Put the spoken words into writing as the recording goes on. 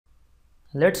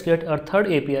Let's get our third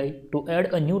API to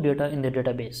add a new data in the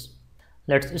database.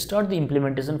 Let's start the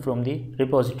implementation from the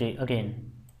repository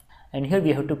again. And here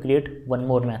we have to create one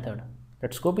more method.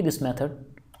 Let's copy this method,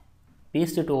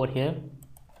 paste it over here,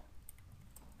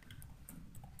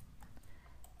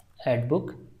 add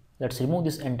book. Let's remove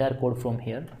this entire code from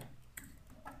here,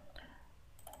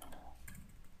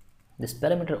 this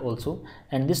parameter also,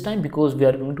 and this time because we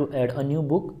are going to add a new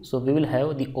book, so we will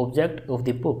have the object of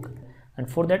the book,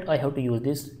 and for that I have to use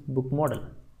this book model.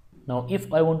 Now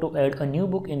if I want to add a new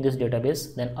book in this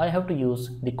database, then I have to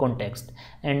use the context,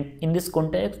 and in this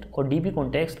context or DB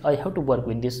context I have to work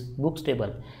with this books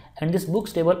table, and this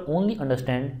books table only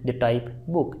understand the type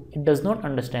book. It does not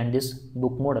understand this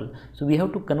book model, so we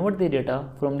have to convert the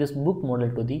data from this book model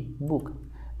to the book.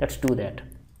 Let's do that.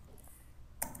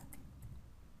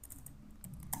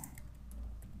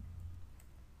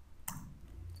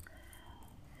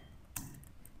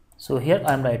 So here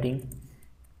I am writing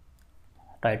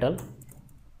title.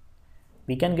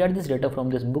 We can get this data from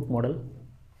this book model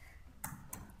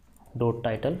dot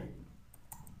title.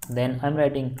 Then I am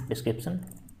writing description.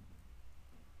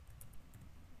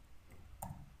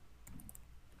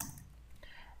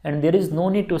 And there is no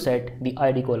need to set the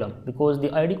ID column because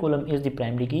the ID column is the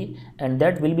primary key and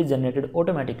that will be generated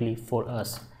automatically for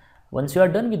us. Once you are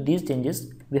done with these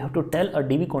changes, we have to tell our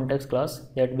DB context class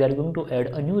that we are going to add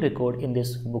a new record in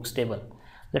this books table.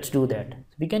 Let's do that.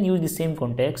 We can use the same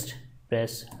context,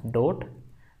 press dot,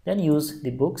 then use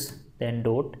the books, then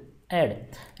dot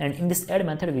add, and in this add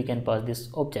method we can pass this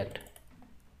object.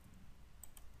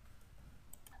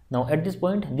 Now at this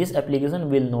point this application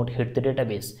will not hit the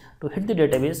database. To hit the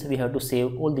database we have to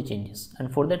save all the changes,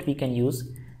 and for that we can use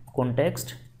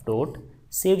context dot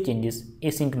save changes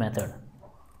async method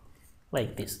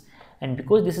like this. And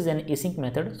because this is an async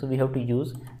method, so we have to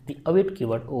use the await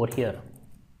keyword over here.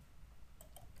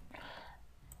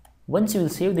 Once you will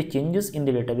save the changes in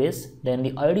the database, then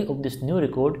the ID of this new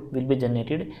record will be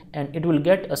generated and it will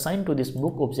get assigned to this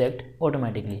book object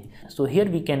automatically. So here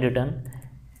we can return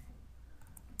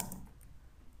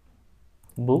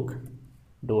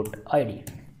book.id.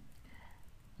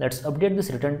 Let's update this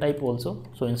return type also.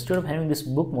 So instead of having this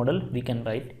book model, we can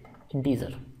write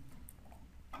integer.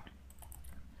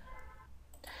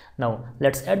 Now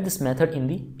let's add this method in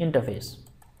the interface.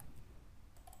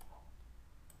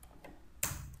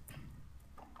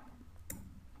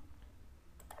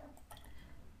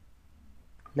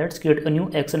 Let's create a new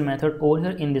Excel method over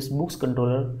here in this books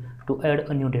controller to add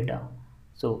a new data.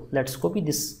 So let's copy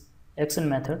this Excel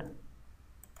method,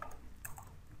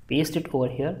 paste it over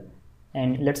here,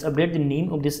 and let's update the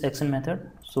name of this Excel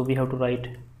method. So we have to write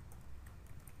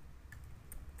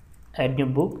add new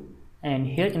book, and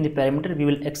here in the parameter we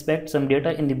will expect some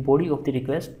data in the body of the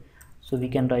request. So we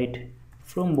can write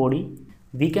from body,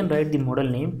 we can write the model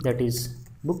name, that is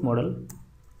book model.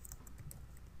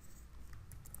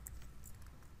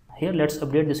 Here let's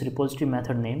update this repository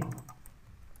method name,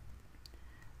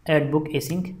 add book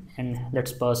async, and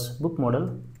let's pass book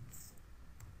model.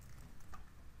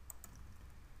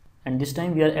 And this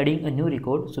time we are adding a new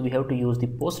record, so we have to use the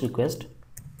post request.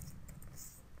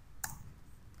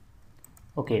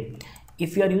 Okay,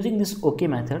 if we are using this OK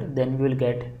method, then we will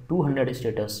get 200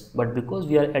 status, but because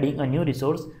we are adding a new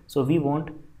resource, so we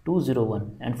want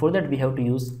 201, and for that we have to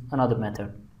use another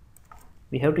method.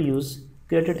 We have to use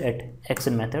created at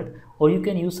action method, or you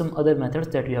can use some other methods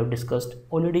that we have discussed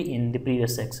already in the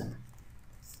previous section.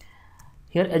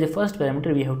 Here as a first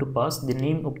parameter we have to pass the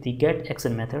name of the get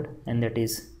action method, and that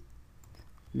is,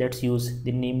 let's use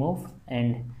the name of,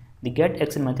 and the get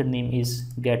action method name is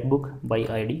get book by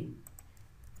ID.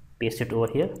 Paste it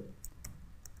over here.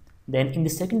 Then in the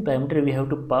second parameter we have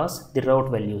to pass the route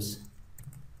values.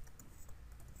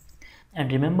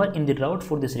 And remember, in the route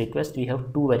for this request we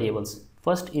have two variables.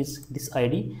 First is this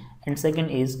ID and second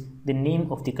is the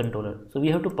name of the controller. So we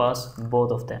have to pass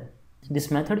both of them. This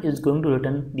method is going to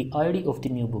return the ID of the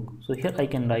new book. So here I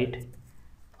can write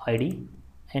ID,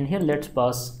 and here let's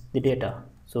pass the data.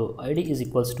 So ID is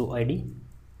equals to ID,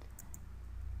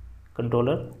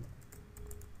 controller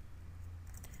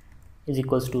is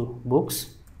equals to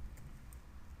books,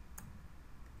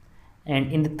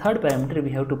 and in the third parameter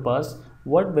we have to pass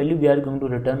what value we are going to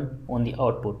return on the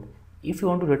output. If you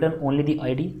want to return only the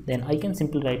ID, then I can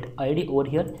simply write ID over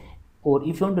here, or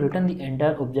if you want to return the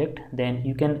entire object, then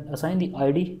you can assign the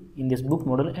ID in this book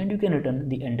model and you can return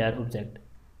the entire object.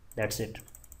 That's it.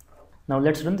 Now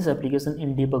let's run this application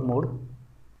in debug mode.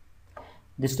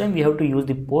 This time we have to use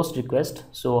the post request.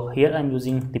 So here I'm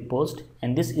using the post,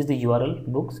 and this is the URL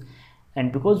books,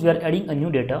 And because we are adding a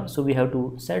new data, so we have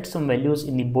to set some values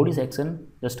in the body section.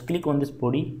 Just click on this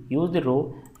body, use the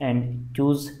row and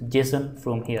choose JSON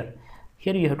from here.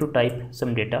 Here you have to type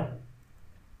some data.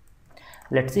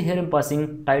 Let's see, here I'm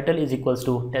passing title is equals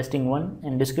to testing1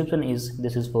 and description is,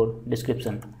 this is for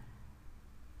description.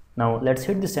 Now let's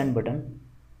hit the send button.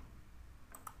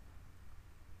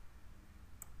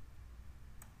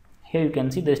 Here you can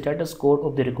see the status code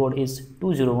of the record is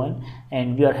 201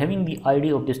 and we are having the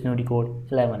ID of this new record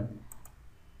 11.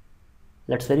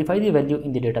 Let's verify the value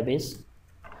in the database.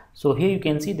 So here you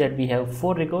can see that we have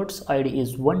 4 records, ID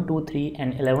is 1, 2, 3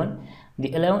 and 11.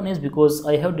 The 11 is because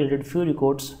I have deleted few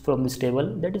records from this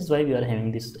table, that is why we are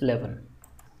having this 11.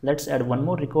 Let's add one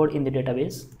more record in the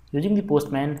database. Using the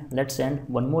postman, let's send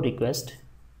one more request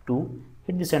to,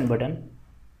 hit the send button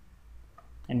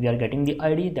and we are getting the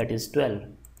ID that is 12.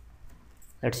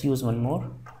 Let's use one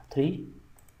more, 3.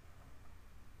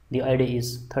 The ID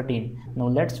is 13. Now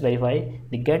let's verify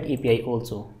the get API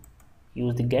also.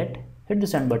 Use the get, hit the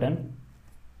send button.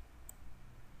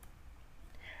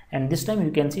 And this time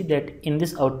you can see that in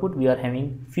this output we are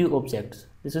having few objects.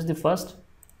 This is the first,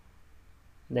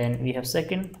 then we have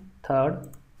second, third,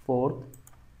 fourth,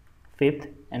 fifth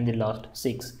and the last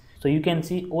 6. So you can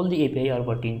see all the API are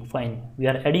working fine. We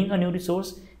are adding a new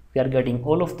resource, we are getting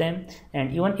all of them,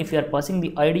 and even if we are passing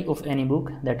the ID of any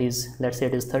book, that is, let's say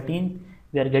it is 13,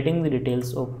 we are getting the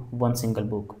details of one single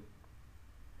book.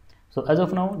 So as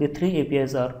of now the 3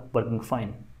 APIs are working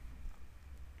fine.